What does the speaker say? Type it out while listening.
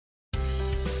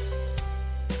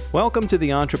Welcome to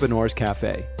the Entrepreneurs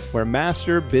Cafe, where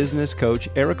master business coach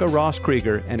Erica Ross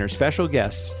Krieger and her special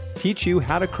guests teach you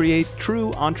how to create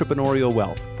true entrepreneurial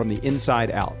wealth from the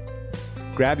inside out.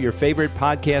 Grab your favorite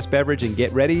podcast beverage and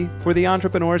get ready for the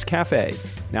Entrepreneurs Cafe.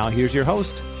 Now here's your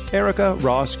host, Erica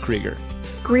Ross Krieger.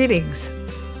 Greetings.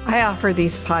 I offer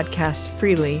these podcasts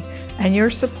freely, and your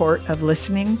support of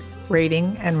listening,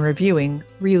 rating, and reviewing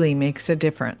really makes a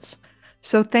difference.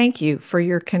 So thank you for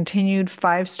your continued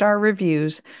 5-star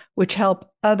reviews, which help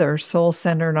other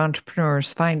soul-centered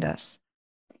entrepreneurs find us.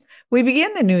 We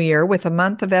begin the new year with a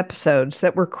month of episodes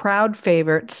that were crowd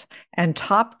favorites and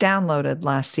top downloaded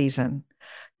last season.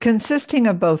 Consisting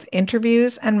of both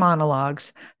interviews and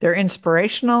monologues, they're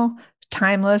inspirational,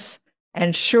 timeless,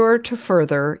 and sure to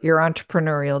further your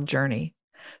entrepreneurial journey.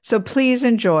 So please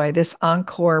enjoy this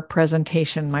encore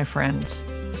presentation, my friends.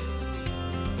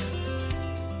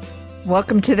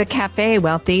 Welcome to the cafe,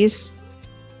 wealthies.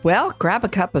 Well, grab a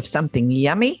cup of something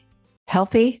yummy,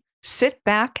 healthy, sit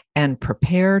back, and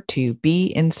prepare to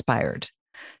be inspired.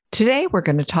 Today, we're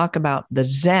going to talk about the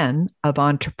Zen of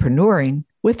entrepreneuring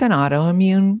with an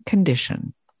autoimmune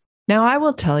condition. Now, I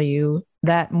will tell you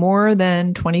that more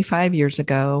than 25 years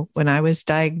ago, when I was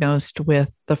diagnosed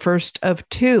with the first of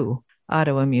 2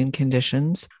 autoimmune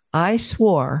conditions, I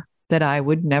swore that I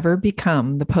would never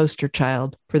become the poster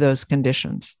child for those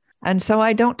conditions. And so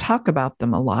I don't talk about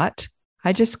them a lot.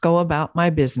 I just go about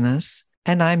my business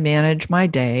and I manage my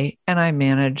day and I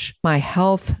manage my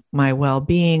health, my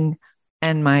well-being,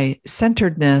 and my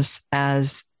centeredness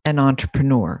as an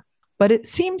entrepreneur. But it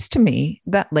seems to me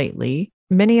that lately,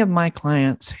 many of my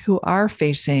clients who are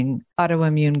facing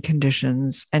autoimmune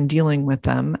conditions and dealing with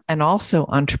them, and also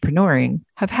entrepreneuring,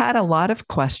 have had a lot of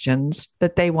questions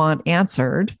that they want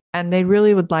answered, and they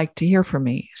really would like to hear from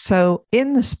me. So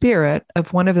in the spirit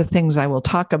of one of the things I will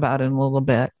talk about in a little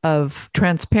bit of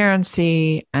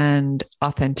transparency and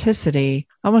authenticity,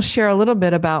 I'm going to share a little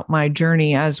bit about my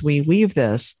journey as we weave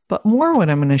this, but more what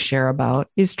I'm going to share about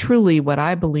is truly what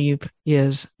I believe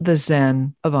is the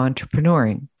Zen of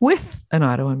entrepreneuring with an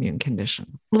autoimmune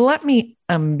condition. Let me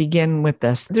begin with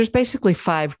this. There's basically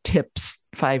 5 tips,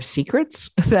 5 secrets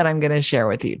that I'm going to share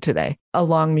with you today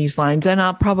along these lines, and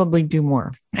I'll probably do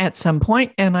more at some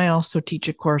point. And I also teach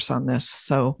a course on this,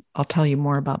 so I'll tell you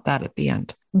more about that at the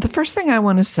end. The first thing I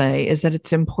want to say is that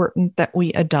it's important that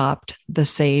we adopt the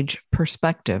sage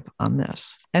perspective on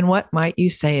this. And what might you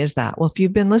say is that? Well, if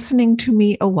you've been listening to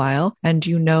me a while and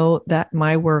you know that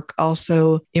my work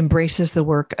also embraces the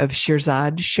work of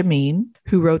Shirzad Chamine,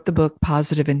 who wrote the book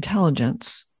Positive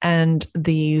Intelligence. And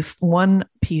the one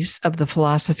piece of the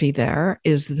philosophy there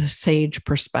is the sage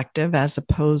perspective as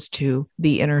opposed to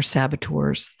the inner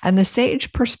saboteurs. And the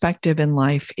sage perspective in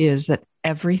life is that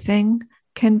everything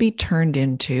can be turned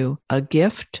into a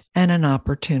gift and an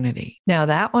opportunity. Now,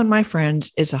 that one, my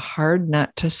friends, is a hard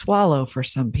nut to swallow for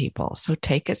some people. So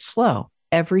take it slow.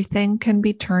 Everything can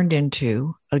be turned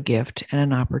into a gift and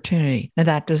an opportunity. Now,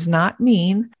 that does not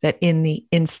mean that in the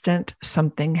instant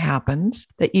something happens,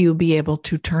 that you'll be able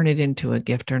to turn it into a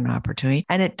gift or an opportunity.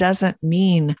 And it doesn't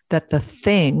mean that the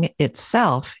thing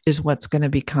itself is what's going to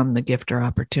become the gift or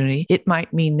opportunity. It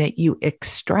might mean that you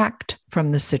extract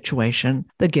from the situation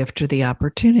the gift or the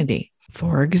opportunity.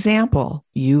 For example,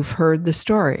 you've heard the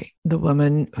story, the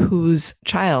woman whose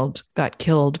child got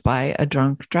killed by a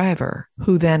drunk driver,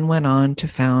 who then went on to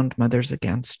found Mothers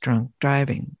Against Drunk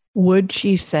Driving. Would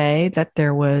she say that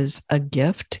there was a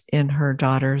gift in her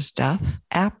daughter's death?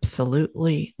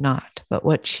 Absolutely not. But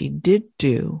what she did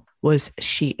do was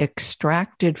she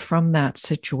extracted from that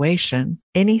situation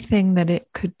anything that it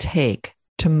could take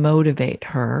to motivate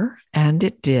her, and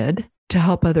it did, to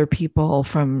help other people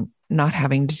from not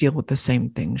having to deal with the same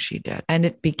thing she did. And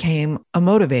it became a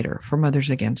motivator for Mothers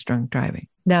Against Drunk Driving.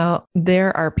 Now,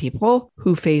 there are people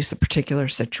who face a particular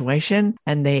situation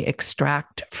and they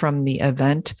extract from the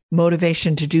event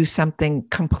motivation to do something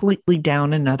completely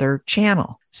down another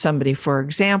channel. Somebody, for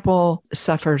example,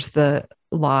 suffers the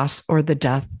loss or the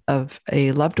death of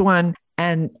a loved one,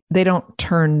 and they don't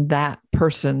turn that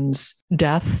person's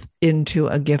death into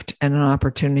a gift and an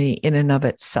opportunity in and of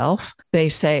itself. They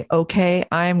say, okay,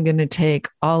 I'm going to take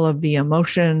all of the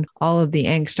emotion, all of the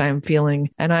angst I'm feeling,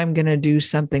 and I'm going to do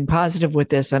something positive with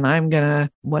this. And I'm going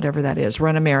to, whatever that is,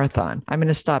 run a marathon. I'm going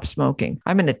to stop smoking.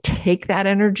 I'm going to take that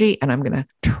energy and I'm going to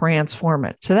transform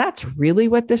it. So that's really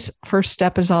what this first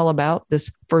step is all about. This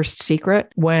first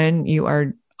secret, when you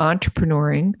are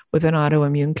entrepreneuring with an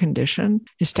autoimmune condition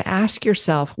is to ask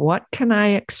yourself, what can I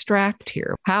extract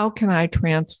here? How can I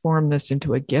transform this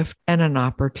into a gift and an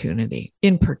opportunity?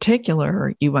 In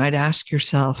particular, you might ask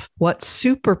yourself, what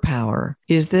superpower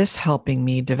is this helping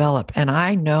me develop? And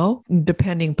I know,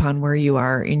 depending upon where you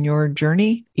are in your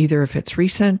journey, either if it's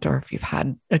recent or if you've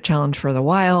had a challenge for a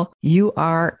while, you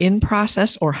are in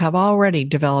process or have already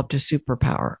developed a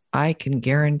superpower. I can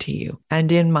guarantee you.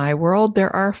 And in my world,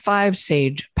 there are 5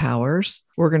 sage powers.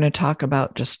 We're going to talk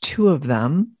about just 2 of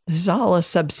them. This is all a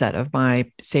subset of my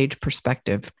sage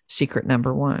perspective, secret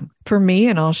number 1. For me,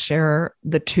 and I'll share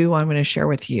the 2 I'm going to share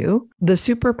with you, the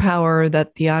superpower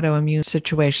that the autoimmune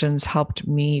situations helped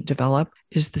me develop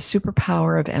is the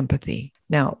superpower of empathy.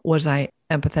 Now, was I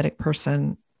an empathetic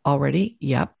person already?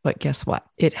 Yep. But guess what?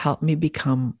 It helped me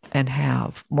become and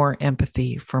have more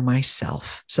empathy for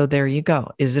myself. So there you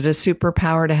go. Is it a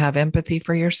superpower to have empathy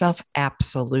for yourself?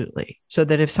 Absolutely. So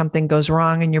that if something goes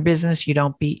wrong in your business, you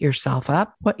don't beat yourself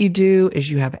up. What you do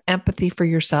is you have empathy for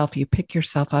yourself. You pick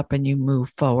yourself up and you move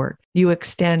forward. You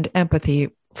extend empathy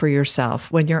for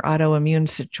yourself when your autoimmune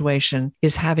situation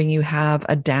is having you have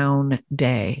a down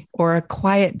day or a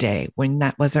quiet day when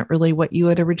that wasn't really what you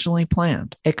had originally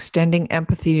planned. Extending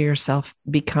empathy to yourself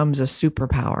becomes a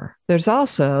superpower. There's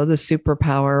also the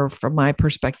superpower from my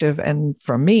perspective and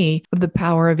from me of the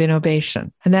power of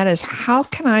innovation. And that is, how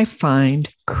can I find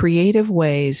creative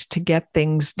ways to get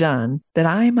things done that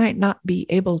I might not be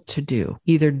able to do,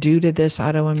 either due to this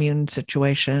autoimmune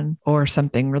situation or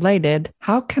something related?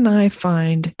 How can I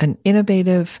find an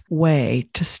innovative way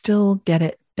to still get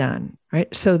it done?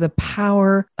 Right? So the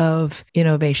power of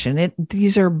innovation.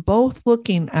 These are both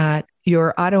looking at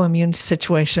your autoimmune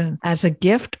situation as a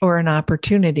gift or an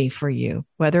opportunity for you,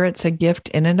 whether it's a gift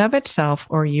in and of itself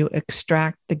or you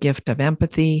extract the gift of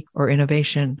empathy or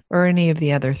innovation or any of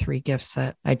the other 3 gifts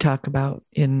that I talk about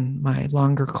in my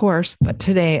longer course. But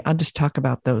today I'll just talk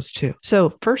about those 2.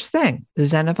 So first thing, the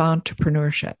Zen of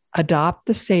entrepreneurship. Adopt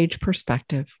the sage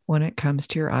perspective when it comes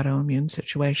to your autoimmune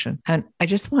situation. And I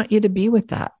just want you to be with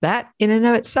that. That in and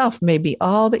of itself may be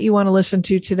all that you want to listen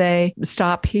to today.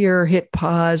 Stop here, hit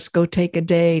pause, go take a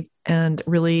day and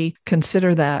really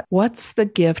consider that. What's the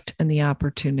gift and the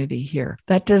opportunity here?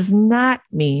 That does not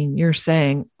mean you're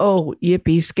saying, oh,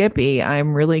 yippee skippy,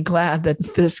 I'm really glad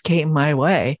that this came my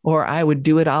way, or I would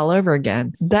do it all over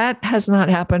again. That has not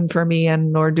happened for me,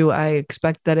 and nor do I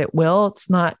expect that it will. It's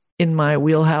not in my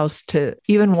wheelhouse to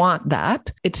even want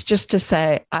that. It's just to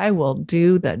say, I will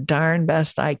do the darn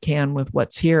best I can with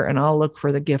what's here, and I'll look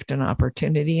for the gift and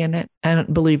opportunity in it.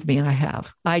 And believe me, I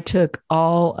have. I took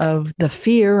all of the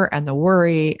fear and the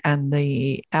worry and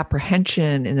the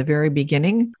apprehension in the very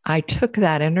beginning. I took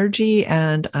that energy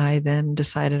and I then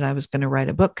decided I was going to write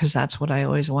a book because that's what I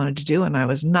always wanted to do. And I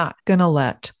was not going to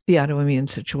let the autoimmune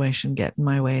situation get in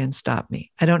my way and stop me.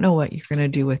 I don't know what you're going to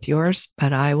do with yours,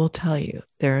 but I will tell you,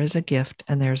 there is a gift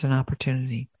and there's an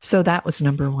opportunity. So that was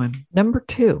number 1. Number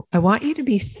 2, I want you to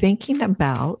be thinking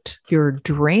about your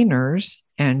drainers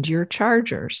and your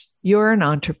chargers. You're an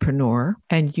entrepreneur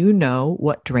and you know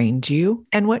what drains you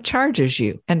and what charges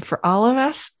you. And for all of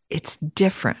us, it's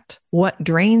different. What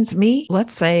drains me,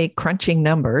 let's say crunching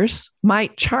numbers,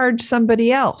 might charge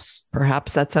somebody else.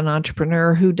 Perhaps that's an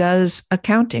entrepreneur who does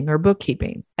accounting or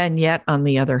bookkeeping. And yet, on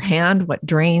the other hand, what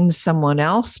drains someone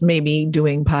else, maybe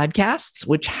doing podcasts,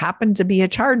 which happen to be a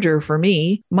charger for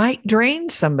me, might drain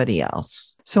somebody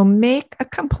else. So make a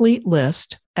complete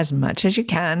list as much as you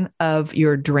can of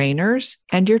your drainers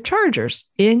and your chargers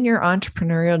in your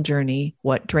entrepreneurial journey,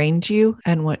 what drains you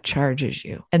and what charges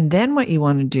you. And then what you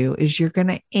want to do is you're going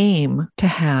to aim to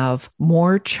have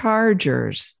more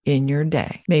chargers in your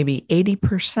day, maybe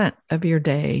 80% of your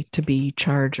day to be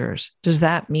chargers. Does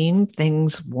that mean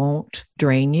things won't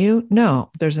drain you? No,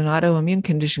 there's an autoimmune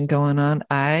condition going on.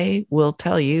 I will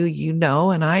tell you, you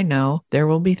know, and I know there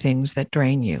will be things that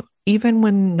drain you. Even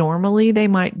when normally they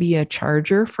might be a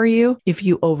charger for you, if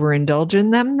you overindulge in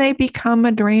them, they become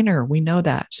a drainer. We know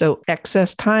that. So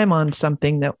excess time on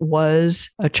something that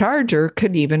was a charger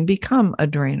could even become a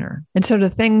drainer. And so the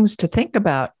things to think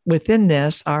about within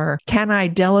this are, can I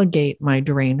delegate my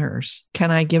drainers?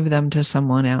 Can I give them to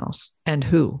someone else? And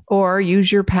who? Or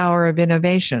use your power of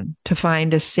innovation to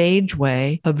find a sage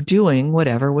way of doing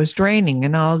whatever was draining.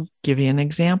 And I'll give you an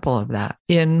example of that.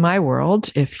 In my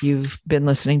world, if you've been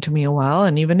listening to me a while,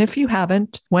 and even if you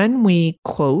haven't, when we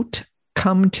quote,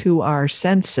 come to our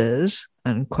senses,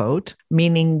 unquote,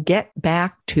 meaning get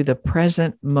back to the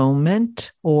present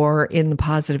moment, or in the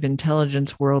positive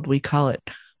intelligence world, we call it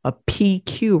a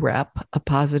PQ rep, a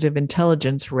positive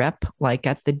intelligence rep, like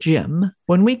at the gym.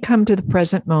 When we come to the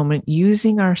present moment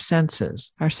using our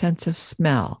senses, our sense of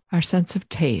smell, our sense of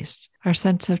taste, our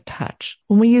sense of touch,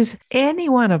 when we use any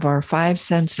one of our five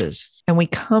senses and we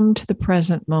come to the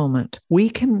present moment, we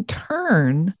can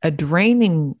turn a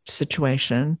draining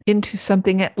situation into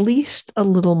something at least a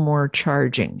little more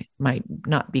charging. It might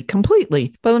not be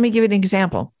completely, but let me give you an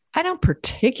example. I don't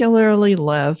particularly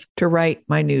love to write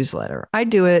my newsletter. I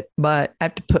do it, but I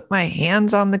have to put my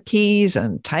hands on the keys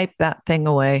and type that thing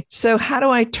away. So how do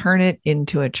I turn it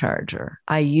into a charger?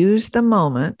 I use the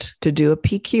moment to do a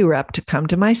PQ rep to come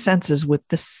to my senses with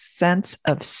the sense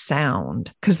of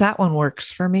sound, because that one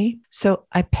works for me. So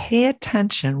I pay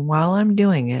attention while I'm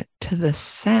doing it to the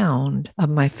sound of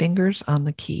my fingers on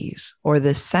the keys, or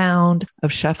the sound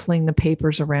of shuffling the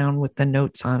papers around with the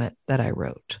notes on it that I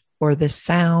wrote, or the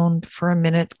sound for a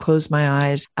minute, close my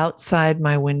eyes outside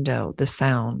my window, the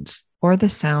sounds, or the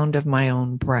sound of my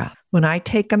own breath. When I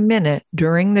take a minute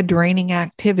during the draining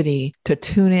activity to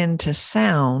tune into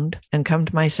sound and come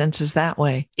to my senses that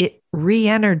way, it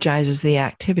re-energizes the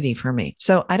activity for me.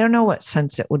 So I don't know what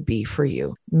sense it would be for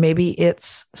you. Maybe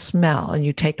it's smell, and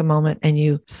you take a moment and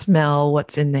you smell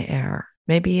what's in the air.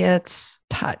 Maybe it's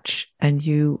touch and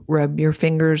you rub your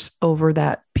fingers over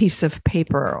that piece of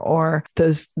paper or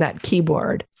that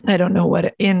keyboard. I don't know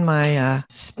what, in my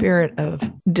spirit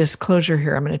of disclosure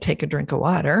here, I'm going to take a drink of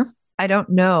water. I don't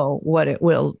know what it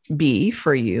will be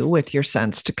for you with your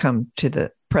sense to come to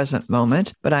the present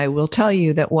moment, but I will tell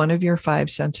you that one of your five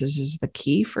senses is the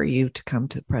key for you to come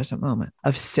to the present moment,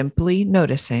 of simply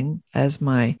noticing, as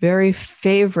my very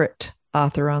favorite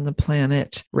author on the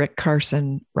planet, Rick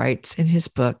Carson, writes in his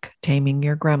book, Taming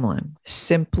Your Gremlin.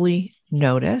 Simply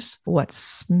notice what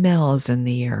smells in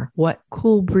the air, what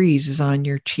cool breeze is on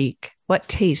your cheek, what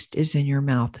taste is in your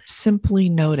mouth. Simply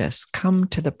notice, come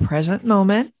to the present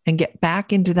moment and get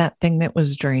back into that thing that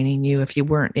was draining you if you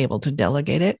weren't able to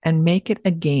delegate it, and make it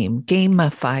a game,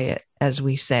 gamify it, as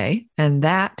we say. And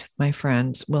that, my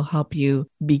friends, will help you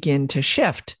begin to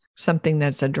shift something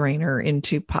that's a drainer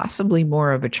into possibly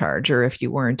more of a charger if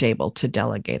you weren't able to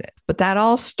delegate it. But that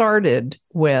all started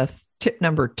with tip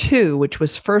number 2, which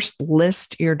was first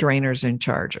list your drainers and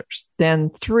chargers.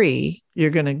 Then 3, you're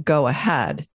going to go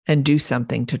ahead and do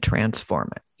something to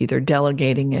transform it, either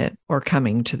delegating it or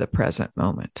coming to the present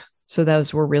moment. So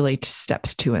those were really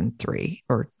steps 2 and 3,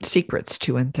 or secrets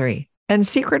 2 and 3. And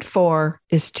secret 4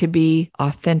 is to be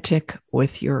authentic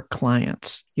with your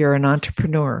clients. You're an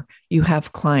entrepreneur. You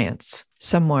have clients.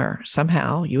 Somewhere,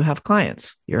 somehow, you have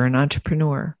clients. You're an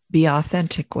entrepreneur. Be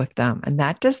authentic with them. And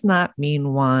that does not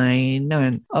mean whine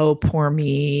and, oh, poor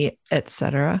me,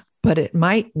 etc. But it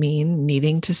might mean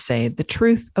needing to say the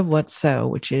truth of what's so,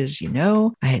 which is,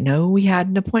 I know we had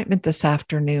an appointment this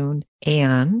afternoon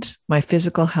and my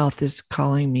physical health is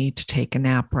calling me to take a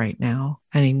nap right now.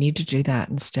 And I need to do that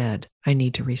instead. I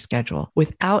need to reschedule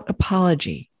without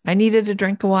apology. I needed a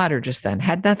drink of water just then.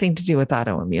 Had nothing to do with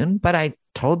autoimmune, but I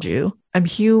told you I'm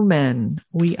human.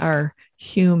 We are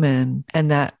human.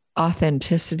 And that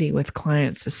authenticity with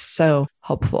clients is so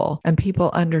helpful, and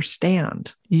people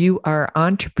understand you are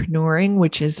entrepreneuring,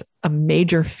 which is a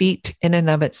major feat in and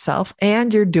of itself,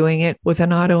 and you're doing it with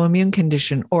an autoimmune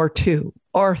condition or 2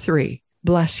 or 3.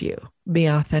 Bless you. Be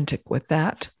authentic with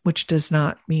that, which does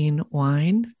not mean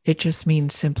whine. It just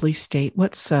means simply state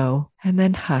what's so, and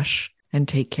then hush and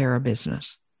take care of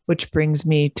business. Which brings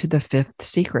me to the 5th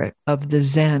secret of the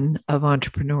Zen of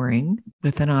entrepreneuring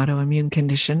with an autoimmune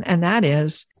condition, and that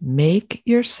is make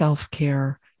your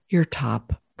self-care your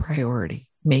top priority.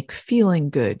 Make feeling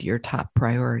good your top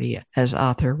priority, as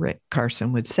author Rick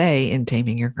Carson would say in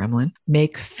Taming Your Gremlin.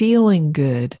 Make feeling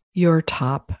good your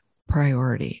top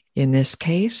priority. In this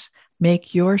case,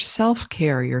 make your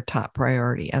self-care your top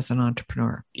priority as an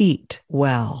entrepreneur. Eat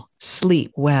well,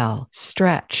 sleep well,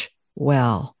 stretch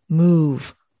well,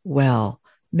 move well,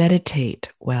 meditate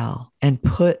well, and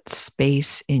put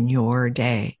space in your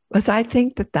day. Because I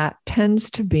think that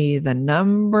tends to be the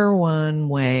number one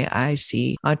way I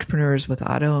see entrepreneurs with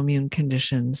autoimmune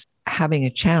conditions having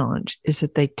a challenge, is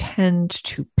that they tend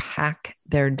to pack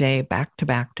their day back to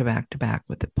back to back to back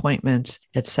with appointments,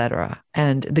 etc.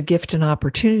 And the gift and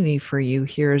opportunity for you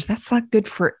here is that's not good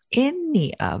for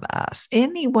any of us,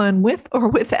 anyone with or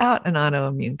without an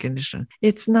autoimmune condition.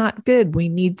 It's not good. We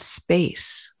need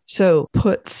space. So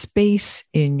put space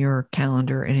in your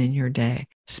calendar and in your day.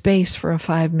 Space for a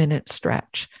 5-minute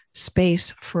stretch,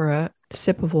 space for a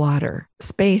sip of water,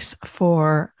 space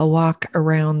for a walk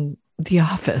around the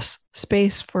office,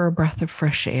 space for a breath of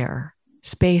fresh air,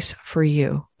 space for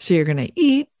you. So you're going to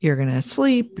eat, you're going to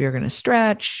sleep, you're going to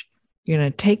stretch, You're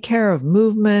going to take care of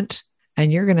movement,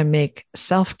 and you're going to make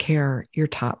self-care your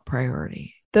top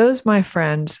priority. Those, my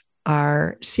friends,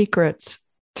 are secrets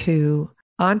to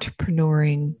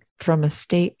entrepreneuring from a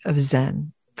state of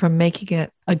Zen, from making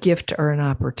it a gift or an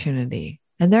opportunity.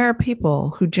 And there are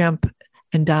people who jump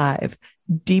and dive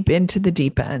deep into the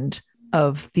deep end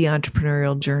of the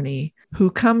entrepreneurial journey who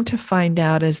come to find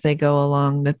out as they go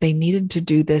along that they needed to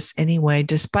do this anyway,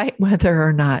 despite whether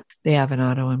or not they have an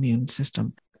autoimmune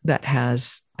system that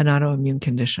has an autoimmune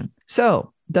condition.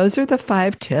 So those are the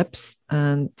 5 tips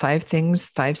and 5 things,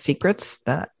 5 secrets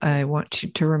that I want you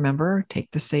to remember. Take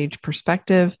the SAGE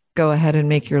perspective. Go ahead and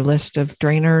make your list of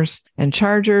drainers and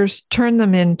chargers. Turn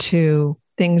them into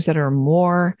things that are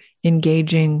more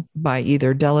engaging by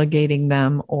either delegating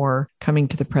them or coming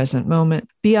to the present moment.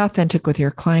 Be authentic with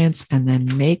your clients, and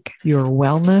then make your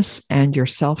wellness and your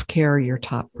self-care your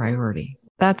top priority.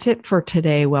 That's it for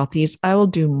today, Wealthies. I will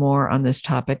do more on this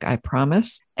topic, I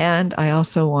promise. And I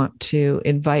also want to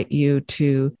invite you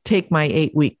to take my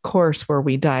 8-week course where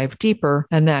we dive deeper.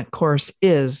 And that course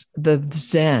is the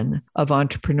Zen of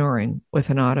entrepreneuring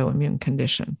with an autoimmune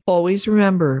condition. Always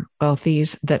remember,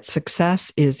 Wealthies, that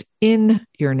success is in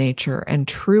your nature and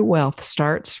true wealth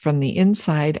starts from the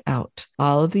inside out.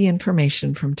 All of the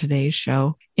information from today's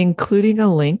show, including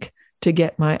a link to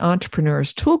get my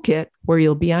Entrepreneur's Toolkit, where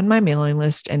you'll be on my mailing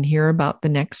list and hear about the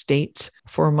next dates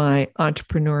for my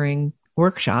entrepreneuring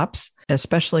workshops,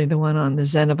 especially the one on the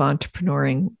Zen of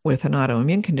entrepreneuring with an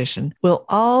autoimmune condition, will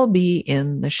all be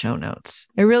in the show notes.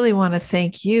 I really want to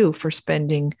thank you for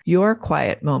spending your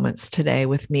quiet moments today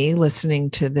with me listening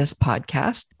to this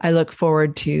podcast. I look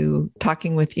forward to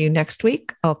talking with you next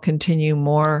week. I'll continue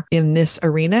more in this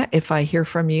arena if I hear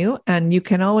from you. And you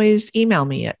can always email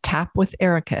me at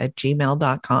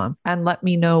tapwitherica@gmail.com and let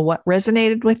me know what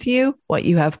resonated with you, what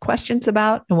you have questions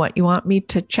about, and what you want me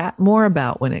to chat more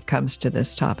about when it comes to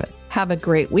this topic. Have a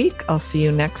great week. I'll see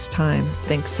you next time.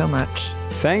 Thanks so much.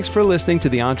 Thanks for listening to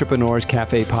the Entrepreneurs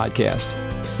Cafe podcast.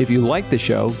 If you like the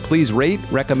show, please rate,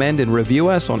 recommend, and review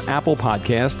us on Apple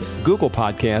Podcast, Google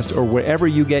Podcast, or wherever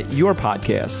you get your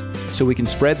podcasts, so we can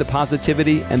spread the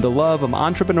positivity and the love of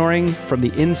entrepreneuring from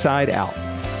the inside out.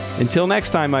 Until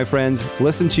next time, my friends,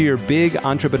 listen to your big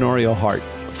entrepreneurial heart.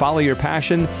 Follow your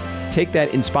passion, take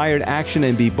that inspired action,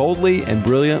 and be boldly and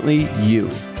brilliantly you.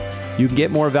 You can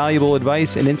get more valuable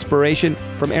advice and inspiration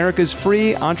from Erica's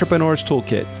free Entrepreneur's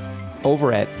Toolkit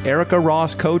over at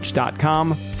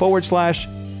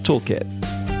ericarosscoach.com/toolkit.